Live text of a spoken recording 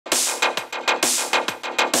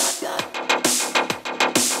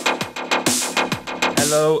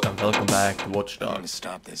Hello and welcome back to Watch I'm gonna Dogs.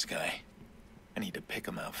 stop this guy. I need to pick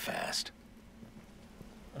him out fast.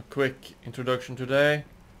 A quick introduction today.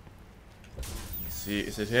 Let's see,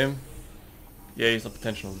 is it him? Yeah, he's a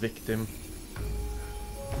potential victim.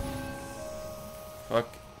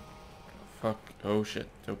 Fuck. Fuck. Oh shit.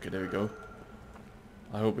 Okay, there we go.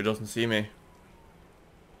 I hope he doesn't see me.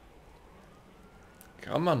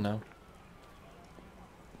 Come on now.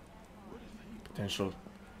 Potential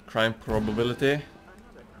crime probability.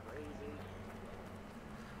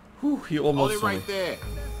 Whew, he almost saw me. Right there.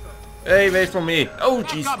 Hey, wait for me. Oh,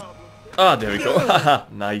 jeez. Ah, there we go. Haha,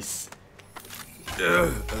 nice.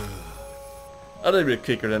 A little bit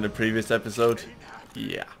quicker than the previous episode.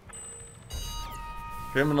 Yeah.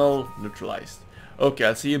 Criminal neutralized. Okay,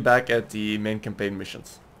 I'll see you back at the main campaign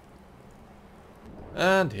missions.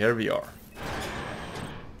 And here we are.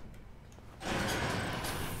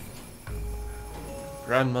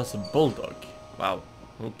 Grandma's a bulldog. Wow.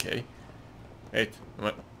 Okay. Wait,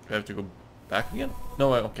 what? Do I have to go back again?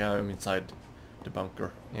 No, okay, I'm inside the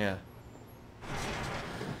bunker. Yeah.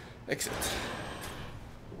 Exit.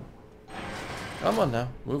 Come on now,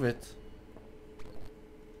 move it.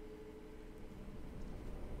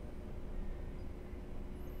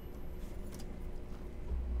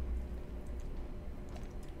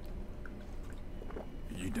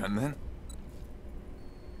 You done then?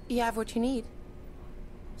 You have what you need.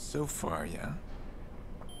 So far, yeah.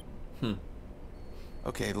 Hmm.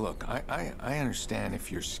 Okay, look, I understand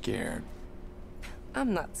if you're scared.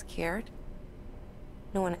 I'm not scared.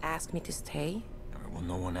 No one asked me to stay. Well,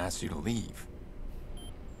 no one asked you to leave.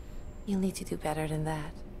 You'll need to do better than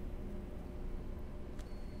that.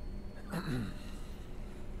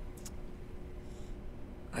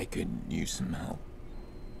 I could use some help.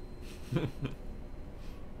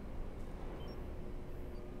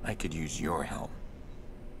 I could use your help.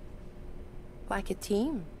 Like a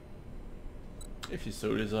team. If you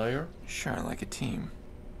so desire. Sure, like a team.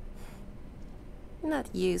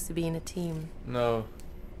 Not used to being a team. No.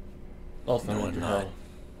 Also, No, what I'm the not. hell.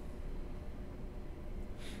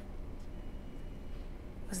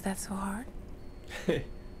 Was that so hard?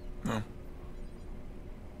 No.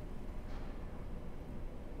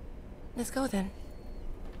 Let's go then.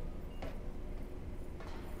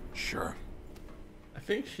 Sure. I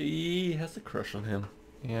think she has a crush on him.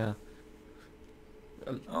 Yeah.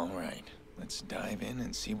 All right. Let's dive in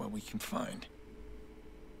and see what we can find.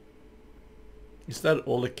 Is that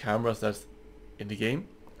all the cameras that's in the game?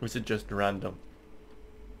 Or is it just random?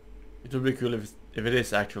 It would be cool if it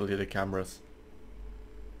is actually the cameras.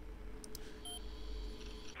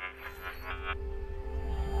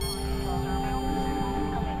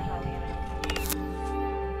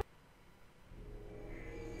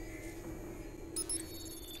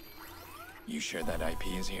 You sure that IP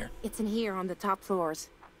is here? It's in here on the top floors.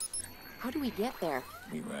 How do we get there?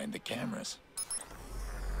 We ride the cameras.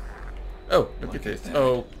 Oh, look at this. that. We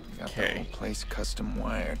got the Okay. whole place custom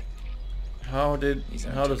wired. How does These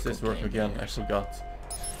aren't this typical work game again? I players. forgot.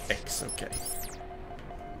 X, okay.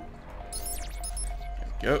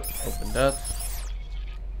 There we go. Open that.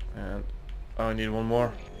 And oh, I need one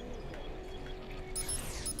more.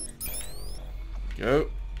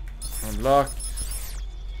 Go. Unlock.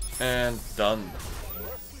 And done.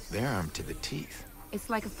 They're armed to the teeth. It's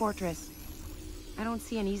like a fortress. I don't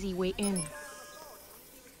see an easy way in.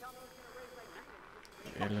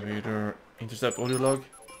 Elevator. Intercept audio log.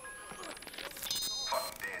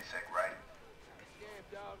 Fucking dead sick, right?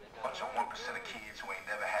 Bunch of 1% of kids who ain't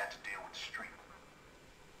never had to deal with the street.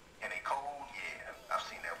 And they cold, yeah, I've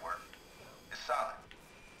seen that work. It's solid.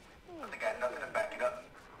 But they got nothing to back it up.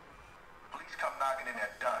 Police come knocking in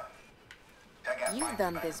there done. I got You've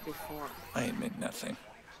done this before. I admit nothing.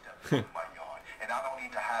 my yard, and I don't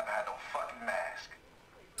need to have no fucking mask.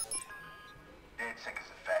 Dead sick is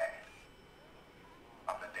a fad.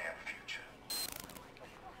 I'm the damn future.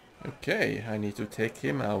 Okay, I need to take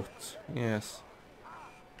him out. Yes.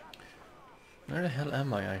 Where the hell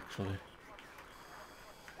am I actually?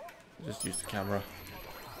 Just use the camera.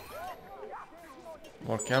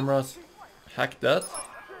 More cameras. Hack that.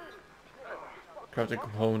 Craft a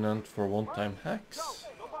component for one-time hacks.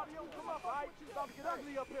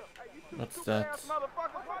 What's that?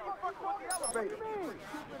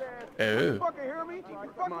 Oh.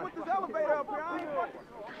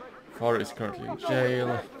 Father is currently in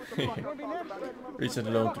jail.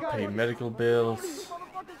 Recent loan to pay medical bills.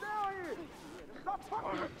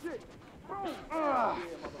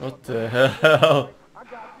 What the hell?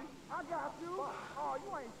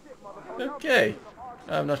 Okay.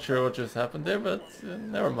 I'm not sure what just happened there, but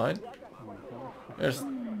never mind. There's...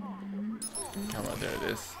 Come on, there it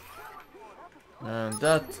is. And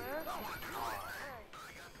that.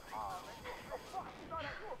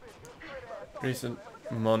 Recent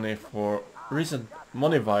money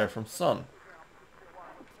wire from Son.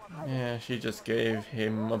 Yeah, she just gave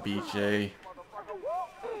him a BJ.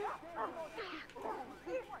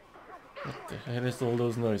 What the hell is all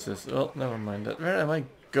those noises? Well, never mind that. Where am I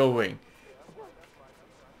going?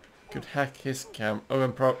 Could hack his cam. Oh,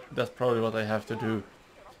 and that's probably what I have to do.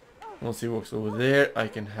 Once he walks over there, I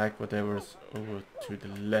can hack whatever's over to the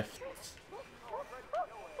left.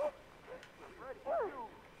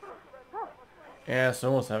 Yeah,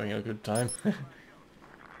 someone's having a good time.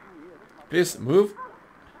 Please move.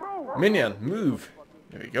 Minion, move.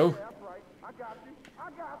 There we go.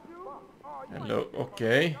 Hello,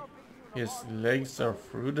 okay. His legs are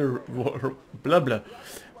through the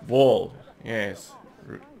wall. Yes,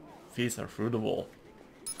 feet are through the wall.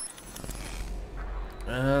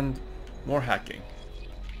 And more hacking.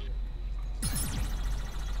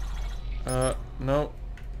 No.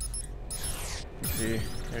 Let's see.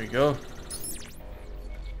 There we go.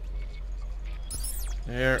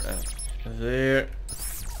 There and there.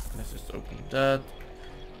 Let's just open that.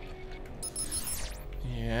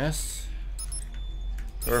 Yes.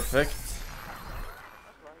 Perfect.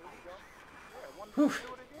 Whew.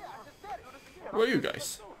 Who are you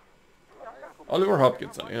guys? Oliver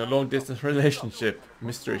Hopkinson in a long distance relationship.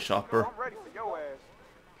 Mystery shopper.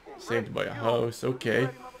 Saved by a house. Okay.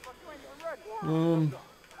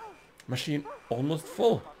 Machine almost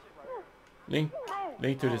full. Link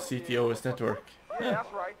to the CTOS network. Yeah,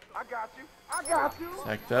 that's right. I got you.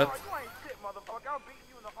 Like that.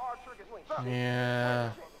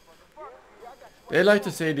 Yeah. They like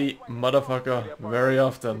to say the motherfucker very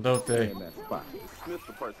often, don't they?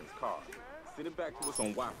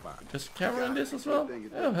 There's a camera in this as well?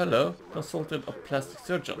 Oh, hello. Consulted a plastic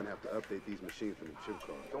surgeon.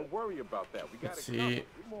 Don't worry about that. Let's see.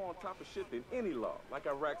 More on top of shit than any law. Like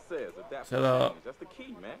Iraq says, adapt. That's the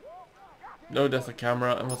key, man. No, that's a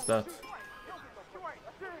camera. And what's that?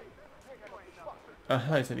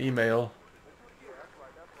 It's an email.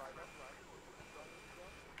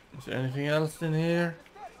 Is there anything else in here?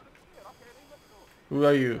 Who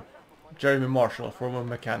are you? Jeremy Marshall, former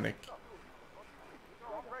mechanic.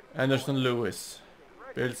 Anderson Lewis.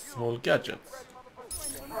 Builds small gadgets.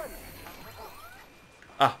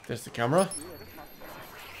 Ah, there's the camera.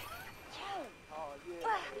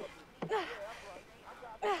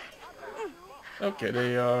 Okay,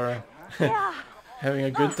 they are having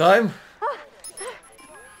a good time.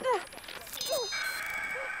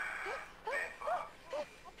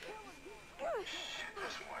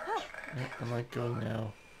 Where am I going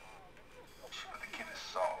now? But the kid is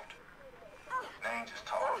soft. They ain't just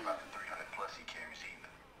talking about the 300 plus he carries either.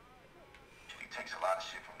 He takes a lot of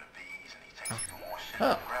shit from the V's and he takes even more shit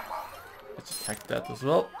from grandma. Let's just hack that as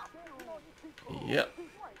well. Yep.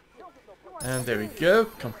 And there we go.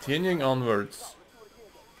 Continuing onwards.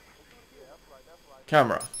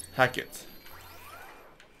 Camera. Hack it.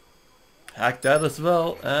 Hack that as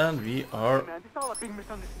well. And we are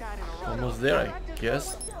almost there, I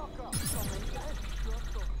guess.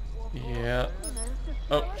 Yeah.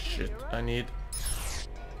 Oh, shit. I need...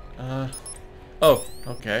 Oh,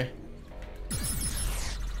 okay.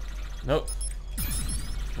 Nope.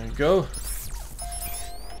 There we go.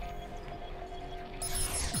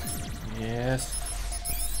 Yes.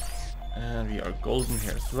 And we are golden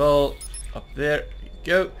here as well. Up there we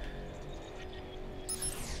go.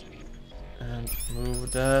 And move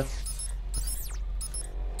that.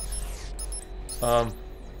 What?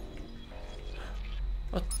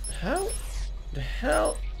 How? The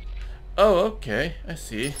hell? Oh, okay. I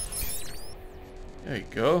see. There you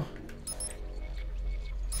go.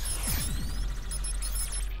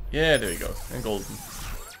 Yeah, there we go. And golden.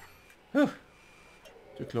 Whew.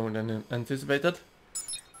 Too clone than anticipated. The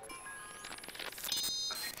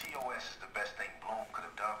CTOS is the best thing Bloom could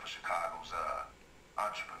have done for Chicago's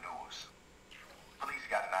entrepreneurs. Police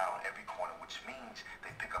got an eye on every corner, which means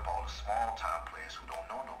they pick up all the small-time players who don't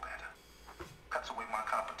know no better. Cuts away my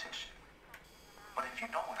competition. But if you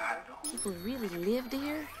know what I know... People really lived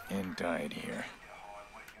here? And died here.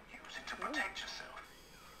 You use it to protect yourself.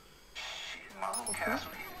 Shit, my little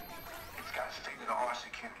castle here. It's got state-of-the-art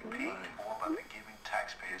security paid for by the giving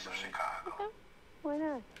taxpayers of Chicago. Why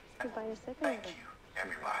not? You buy a second Thank one. you,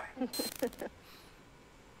 everybody.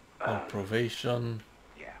 On probation.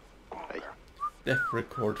 Yeah. Hey, Death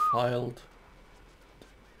record filed.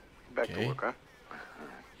 back Okay. to work, huh?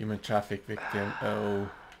 Human traffic victim. Oh,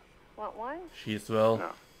 Want one? she as well.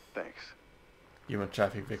 No, thanks. Human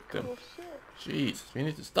traffic victim. Cool shit. Jeez, we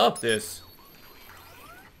need to stop this.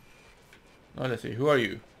 Now let's see, who are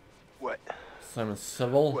you? What? Simon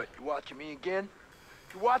Civil. What, you watching me again?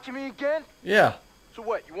 You watching me again? Yeah. So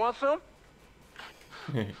what, you want some?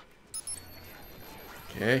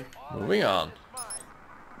 Okay, moving on.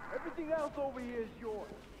 Everything else over here is yours.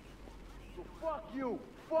 So fuck you.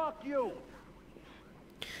 Fuck you.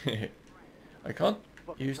 I can't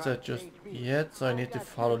use that just yet, so I need to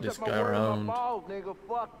follow this guy around. Nigga,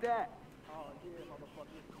 fuck that.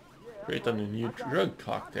 Create a new drug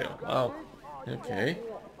cocktail. Wow. Okay.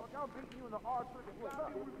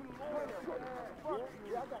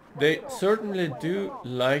 They certainly do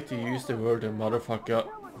like to use the word motherfucker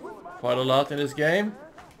quite a lot in this game.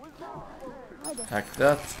 Hack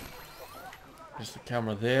that. There's the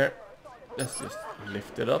camera there. Let's just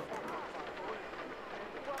lift it up.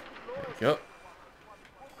 There we go.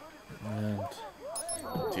 And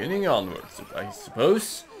continuing onwards, I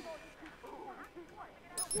suppose.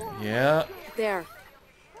 Yeah. There.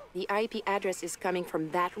 The IP address is coming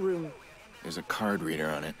from that room. There's a card reader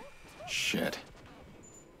on it. Shit.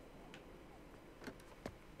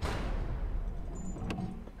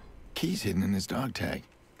 Key's hidden in his dog tag.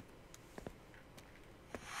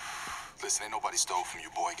 Listen, ain't nobody stole from you,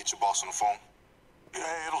 boy. Get your boss on the phone.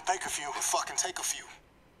 Yeah, it'll take a few. It'll fucking take a few.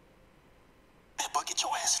 Hey, bud, get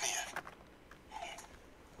your ass in here.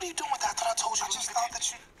 What are you doing with that? I thought I told you. I just thought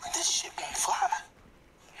that you... This shit won't fly.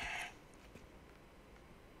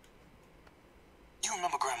 You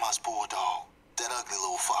remember Grandma's bulldog? That ugly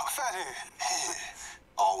little fox? Fathead.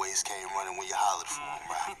 Always came running when you hollered for him,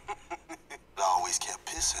 right? But always kept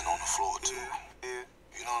pissing on the floor, too. Yeah.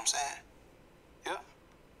 You know what I'm saying? Yeah.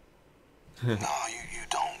 No, you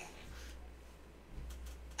don't.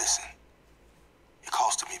 Listen, it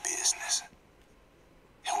costed me business.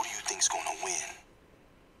 And who do you think's gonna win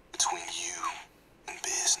between you and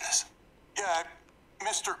business? Yeah,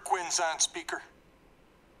 Mr. Quinn's on speaker.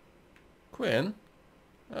 Quinn?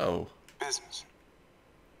 Oh. Business.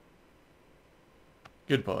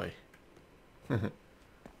 Good boy. Quinn!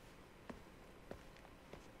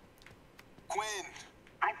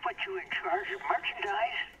 I put you in charge of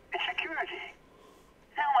merchandise and security.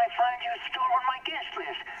 Now I find you stolen my guest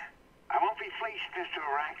list. I won't be fleeced, Mr.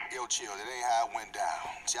 Rack. Yo, chill, that ain't how it went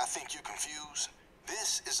down. See, I think you're confused.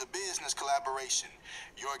 This is a business collaboration.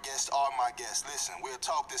 Your guests are my guests. Listen, we'll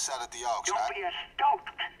talk this out at the auction. Don't be a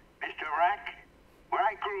stoked, Mr. Rack. Where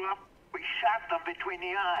I grew up, we shot them between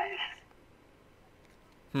the eyes.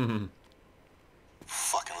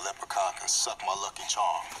 Fucking leprechaun can suck my lucky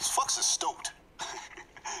charm. This fuck's a stoat.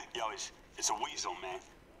 Yo, it's a weasel, man.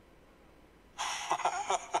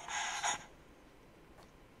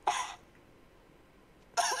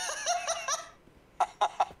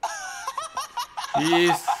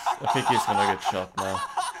 I think he's gonna get shot now.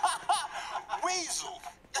 Weasel!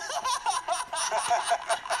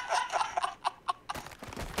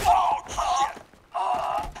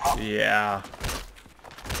 Yeah.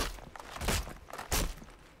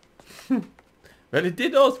 Well, he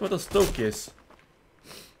did ask what a stoke is.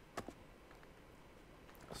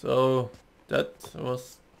 So, that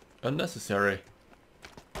was unnecessary.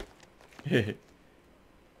 Anything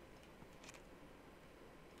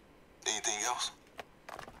else?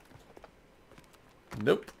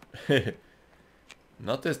 Nope.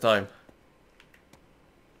 Not this time.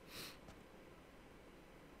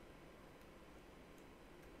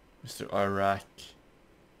 Mr. Iraq,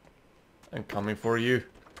 I'm coming for you.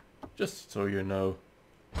 Just so you know.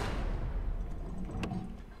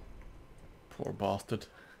 Poor bastard.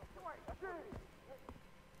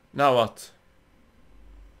 Now what?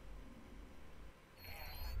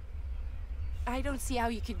 I don't see how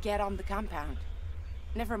you could get on the compound.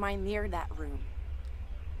 Never mind near that room.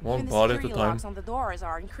 One Even the part at a security time. locks on the doors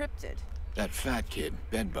are encrypted. That fat kid,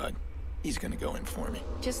 Bedbug, he's gonna go in for me.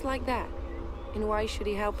 Just like that. And why should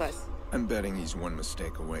he help us? I'm betting he's one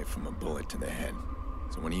mistake away from a bullet to the head.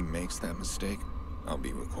 So when he makes that mistake, I'll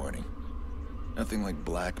be recording. Nothing like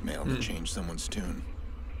blackmail to change someone's tune.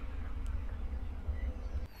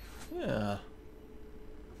 Yeah.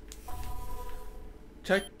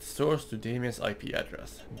 Check the source to Damien's IP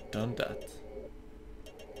address. Done that.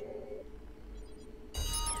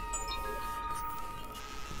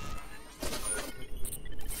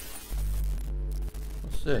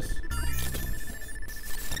 What's this?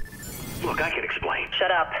 Look, I can explain.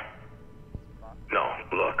 Shut up. No,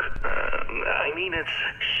 look, I mean it's...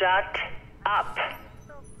 Shut up.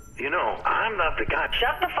 You know, I'm not the guy...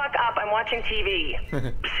 Shut the fuck up, I'm watching TV.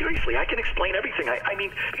 Seriously, I can explain everything. I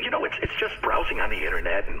mean, you know, it's just browsing on the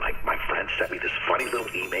internet, and my friend sent me this funny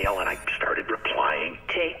little email, and I started replying.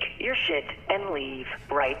 Take your shit and leave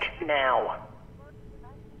right now.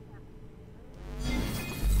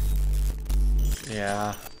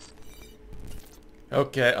 Yeah.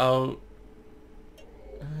 Okay, I'll...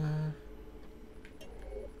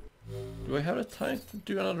 do I have the time to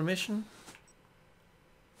do another mission?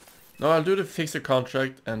 No, I'll do the fixer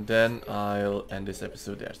contract and then I'll end this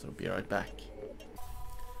episode there, so I'll be right back.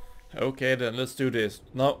 Okay then, let's do this.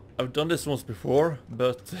 Now, I've done this once before,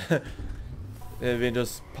 but they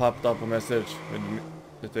just popped up a message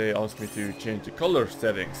that they asked me to change the color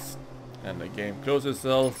settings. And the game closed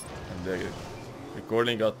itself, and the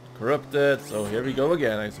recording got corrupted, so here we go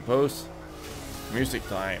again, I suppose. Music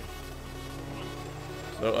time.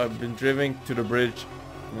 So I've been driving to the bridge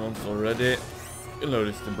once already. You'll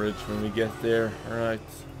notice the bridge when we get there, alright.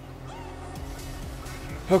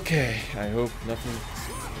 Okay, I hope nothing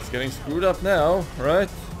is getting screwed up now, right?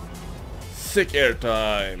 Sick air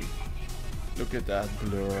time! Look at that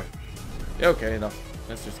blur. Yeah, okay, enough.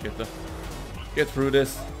 Let's just get through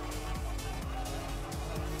this.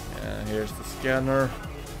 And here's the scanner.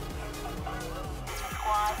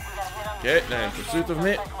 Okay, now in pursuit of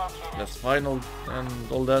me. That's final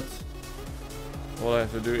and all that. All I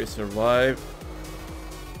have to do is survive.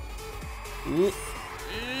 Ooh.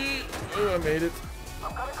 Oh, I made it.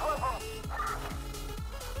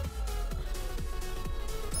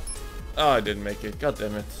 Oh, I didn't make it. God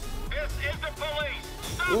damn it.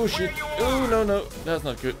 Oh shit. Oh no no. That's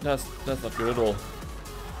not good. That's not good at all.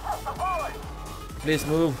 Please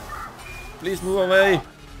move. Please move away.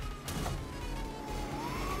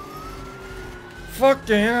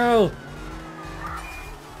 Fucking hell.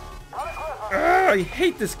 Ah, I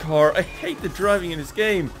hate this car. I hate the driving in this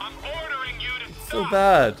game. It's so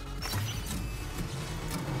bad.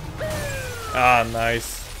 Ah,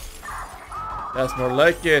 nice. That's more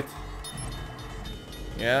like it.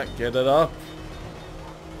 Yeah, get it up.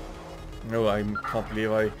 No, I can't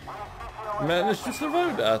believe I managed to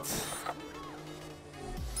survive that.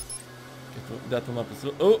 Get that one up as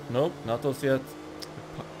well. Oh, no, not those yet.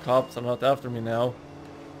 The cops are not after me now.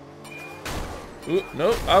 Ooh,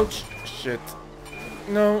 no, ouch. Shit.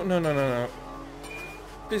 No, no, no, no, no.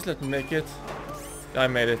 Please let me make it. I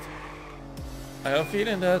made it. I have a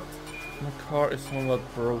feeling that my car is somewhat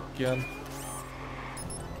broken.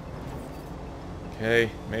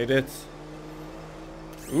 Okay, made it.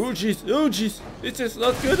 Oh jeez, oh jeez, this is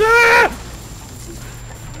not good. Ah!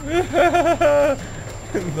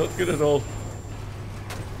 Not good at all.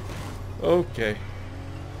 Okay.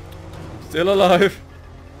 Still alive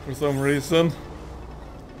for some reason.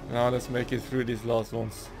 Now let's make it through these last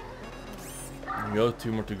ones. There we go,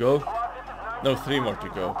 2 more to go. No, 3 more to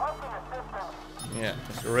go. Yeah,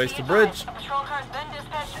 let's erase the bridge.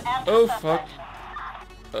 Oh fuck.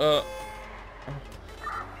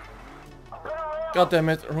 God damn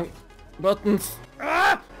it, wrong buttons.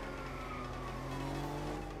 Ah!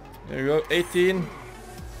 There we go, 18.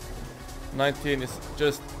 19 is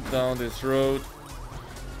just down this road.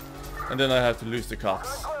 And then I have to lose the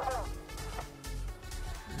cops.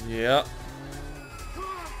 Yeah.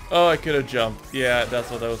 Oh, I could have jumped. Yeah,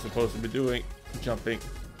 that's what I was supposed to be doing. Jumping.